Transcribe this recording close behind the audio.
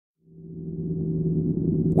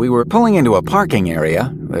We were pulling into a parking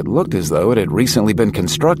area that looked as though it had recently been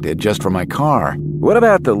constructed just for my car. What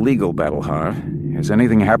about the legal battle, Harv? Has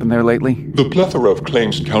anything happened there lately? The plethora of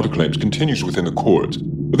claims and counterclaims continues within the courts.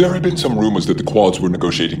 There have been some rumors that the Quads were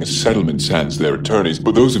negotiating a settlement sans their attorneys,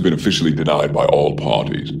 but those have been officially denied by all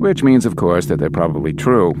parties. Which means, of course, that they're probably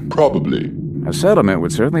true. Probably. A settlement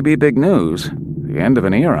would certainly be big news. The end of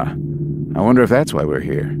an era. I wonder if that's why we're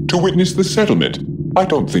here. To witness the settlement? I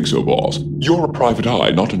don't think so, boss. You're a private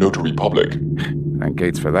eye, not a notary public. Thank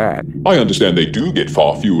Gates for that. I understand they do get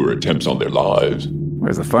far fewer attempts on their lives.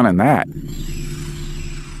 Where's the fun in that?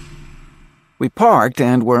 We parked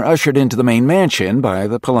and were ushered into the main mansion by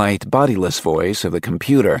the polite, bodiless voice of the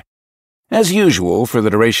computer. As usual, for the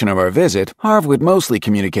duration of our visit, Harv would mostly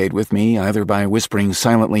communicate with me either by whispering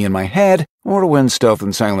silently in my head, or when stealth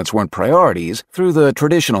and silence weren't priorities, through the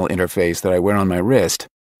traditional interface that I wear on my wrist.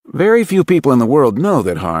 Very few people in the world know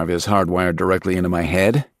that Harv is hardwired directly into my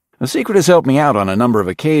head. The secret has helped me out on a number of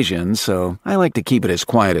occasions, so I like to keep it as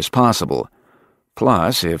quiet as possible.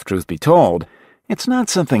 Plus, if truth be told, it's not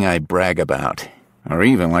something I brag about, or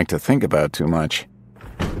even like to think about too much.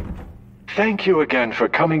 Thank you again for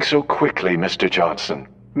coming so quickly, Mr. Johnson.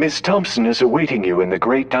 Miss Thompson is awaiting you in the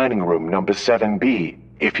great dining room number 7B.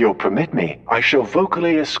 If you'll permit me, I shall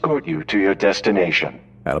vocally escort you to your destination.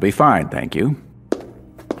 That'll be fine, thank you.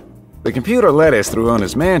 The computer led us through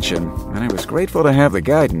Ona's mansion, and I was grateful to have the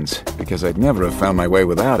guidance, because I'd never have found my way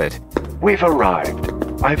without it. We've arrived.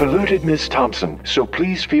 I've alerted Miss Thompson, so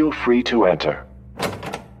please feel free to enter.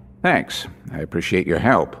 Thanks. I appreciate your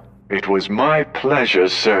help. It was my pleasure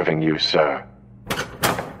serving you, sir.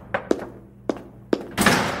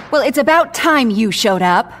 Well, it's about time you showed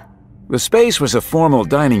up. The space was a formal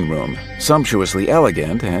dining room, sumptuously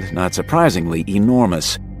elegant and, not surprisingly,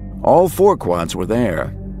 enormous. All 4 quads were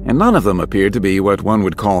there, and none of them appeared to be what one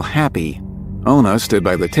would call happy. Ona stood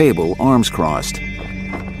by the table, arms crossed.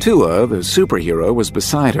 Tua, the superhero, was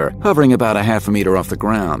beside her, hovering about a half a meter off the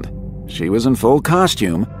ground. She was in full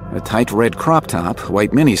costume, a tight red crop top,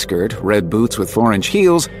 white miniskirt, red boots with 4-inch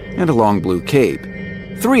heels, and a long blue cape.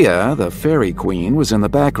 Thria, the fairy queen, was in the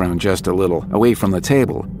background just a little, away from the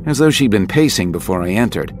table, as though she'd been pacing before I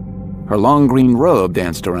entered. Her long green robe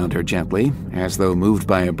danced around her gently, as though moved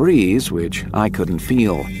by a breeze which I couldn't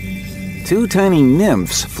feel. 2 tiny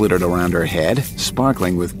nymphs flittered around her head,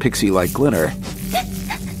 sparkling with pixie-like glitter.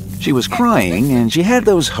 She was crying, and she had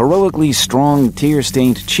those heroically strong,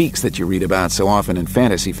 tear-stained cheeks that you read about so often in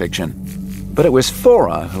fantasy fiction. But it was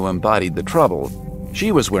Fora who embodied the trouble.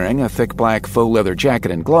 She was wearing a thick black faux leather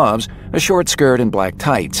jacket and gloves, a short skirt, and black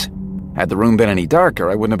tights. Had the room been any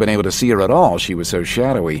darker, I wouldn't have been able to see her at all, she was so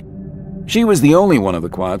shadowy. She was the only one of the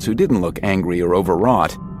quads who didn't look angry or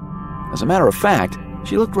overwrought. As a matter of fact,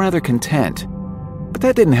 she looked rather content. But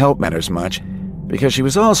that didn't help matters much, because she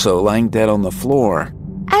was also lying dead on the floor.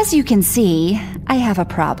 As you can see, I have a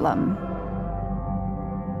problem.